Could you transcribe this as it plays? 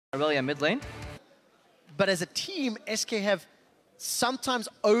Irelia mid lane. But as a team, SK have sometimes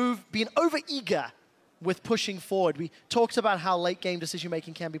been over-eager with pushing forward. We talked about how late-game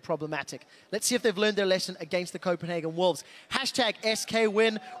decision-making can be problematic. Let's see if they've learned their lesson against the Copenhagen Wolves. Hashtag SK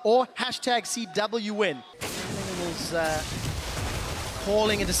win or hashtag CW win.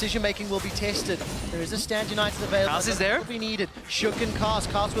 Calling and decision-making will be tested. There is a Stand United available. Kaas is there. Will be needed. Shook and Kaas.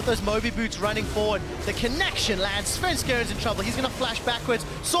 Kaas with those Moby boots running forward. The connection lands. Svenskeren's in trouble. He's going to flash backwards.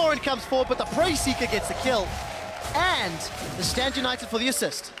 Soren comes forward, but the Prey Seeker gets the kill. And the Stand United for the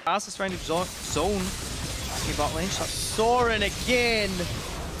assist. Kaas is trying to zone. He bot lane shot. Soren again.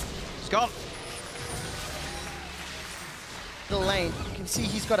 He's gone. The lane. You can see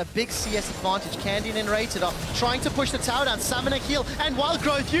he's got a big CS advantage. Candy and nRated are trying to push the tower down. Summon a heal and Wild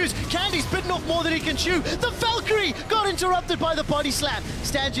Growth use. Candy's bitten off more than he can chew. The Valkyrie got interrupted by the body slam.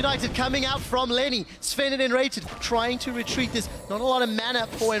 Stand United coming out from Lenny. Sven and nRated trying to retreat. There's not a lot of mana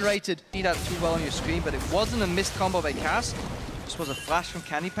for nRated. See that too well on your screen, but it wasn't a missed combo by Kaas. This was a flash from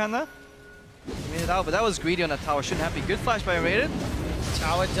CandyPanda. He made it out, but that was greedy on that tower. Shouldn't have been. Good flash by nRated.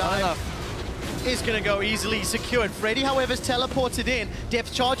 Tower dive is going to go easily secured. Freddy, however, is teleported in.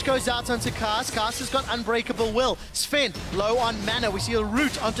 Depth charge goes out onto Kaas. Kaas has got Unbreakable Will. Sven, low on mana. We see a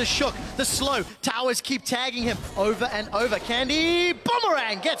root onto Shook. The slow. Towers keep tagging him over and over. Candy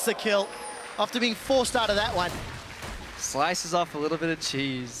Boomerang gets the kill after being forced out of that one. Slices off a little bit of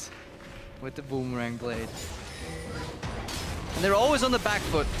cheese with the boomerang blade. And they're always on the back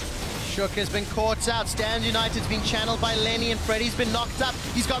foot. Shook has been caught out. Stand United's been channeled by Lenny and Freddy's been knocked up.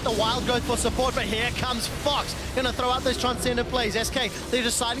 He's got the Wild Growth for support, but here comes Fox. Gonna throw out those transcendent plays. SK, they're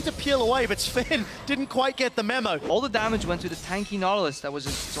deciding to peel away, but Sven didn't quite get the memo. All the damage went to the tanky Nautilus that was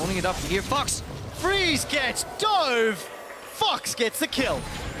just zoning it up. Here, Fox! Freeze gets dove! Fox gets the kill.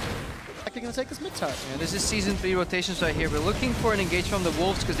 They're gonna take this mid turret. Yeah, this is Season 3 rotations right here. We're looking for an engage from the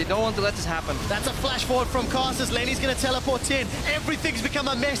Wolves because they don't want to let this happen. That's a flash forward from Kaas as Lenny's gonna teleport in. Everything's become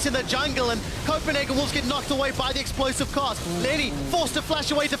a mess in the jungle and Copenhagen Wolves get knocked away by the explosive Kaas. Lenny forced to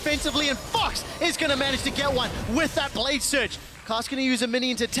flash away defensively and Fox is gonna manage to get one with that blade surge. Kaas gonna use a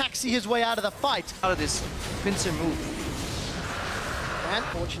minion to taxi his way out of the fight. Out of this pincer move. And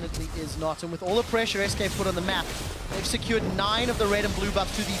fortunately is not. And with all the pressure SK put on the map, they've secured 9 of the red and blue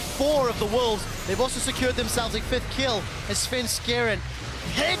buffs to the 4 of the Wolves. They've also secured themselves a 5th kill as Svenskeren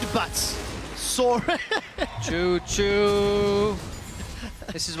headbutts Soren. Choo-choo.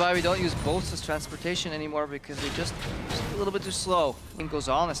 This is why we don't use boats as transportation anymore, because they're just a little bit too slow. It goes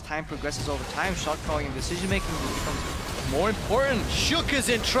on as time progresses over time. Shot calling and decision making becomes more important. Shook is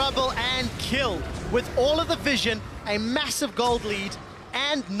in trouble and killed. With all of the vision, a massive gold lead,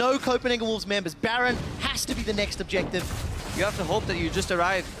 and no Copenhagen Wolves members. Baron has to be the next objective. You have to hope that you just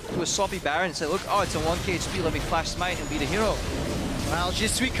arrive to a sloppy Baron and say, look, oh, it's a 1k HP, let me flash smite and be the hero. Well, Je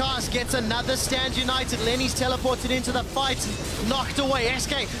suis Kaas gets another Stand United. Lenny's teleported into the fight, knocked away.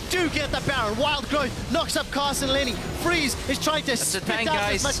 SK do get the Baron. Wild Growth knocks up Kaas and Lenny. Freeze is trying to spit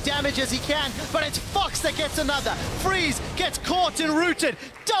out as much damage as he can, but it's Fox that gets another. Freeze gets caught and rooted.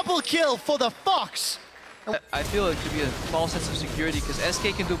 Double kill for the Fox. I feel it could be a false sense of security because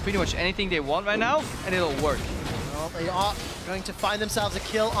SK can do pretty much anything they want right now and it'll work. Well, they are going to find themselves a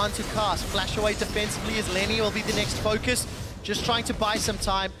kill onto Kaas. Flash away defensively as Lenny will be the next focus. Just trying to buy some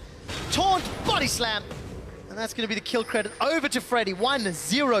time. Taunt, body slam. And that's going to be the kill credit over to Freddy.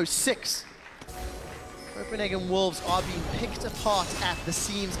 1-0-6. Copenhagen Wolves are being picked apart at the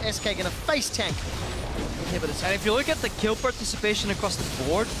seams. SK going to face tank inhibitors. And if you look at the kill participation across the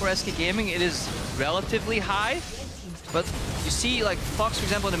board for SK Gaming, it is relatively high. But you see, like Fox, for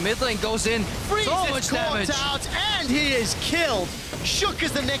example, in the mid lane goes in, Freeze so much damage. Out, and he is killed. Shook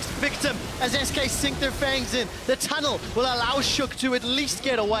is the next victim as SK sink their fangs in. The tunnel will allow Shook to at least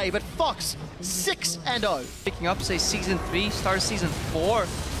get away, but Fox 6-0. Picking up, say, Season 3, start of Season 4,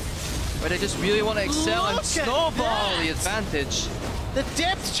 where they just really want to excel and snowball the advantage. The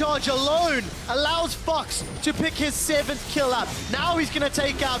depth charge alone allows Fox to pick his 7th kill up. Now he's going to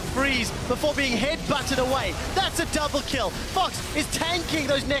take out Freeze before being head-butted away. That's a double kill. Fox is tanking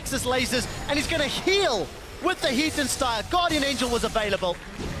those Nexus lasers, and he's going to heal with the heat and style. Guardian Angel was available.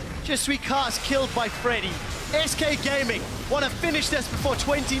 Je suis Kaas killed by Freddy. SK Gaming want to finish this before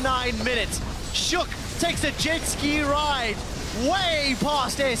 29 minutes. Shook takes a jet ski ride way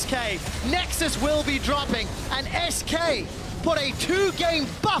past SK. Nexus will be dropping, and SK put a 2-game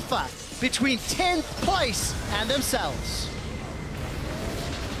buffer between 10th place and themselves.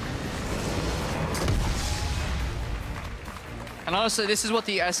 And honestly, this is what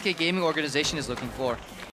the SK Gaming organization is looking for.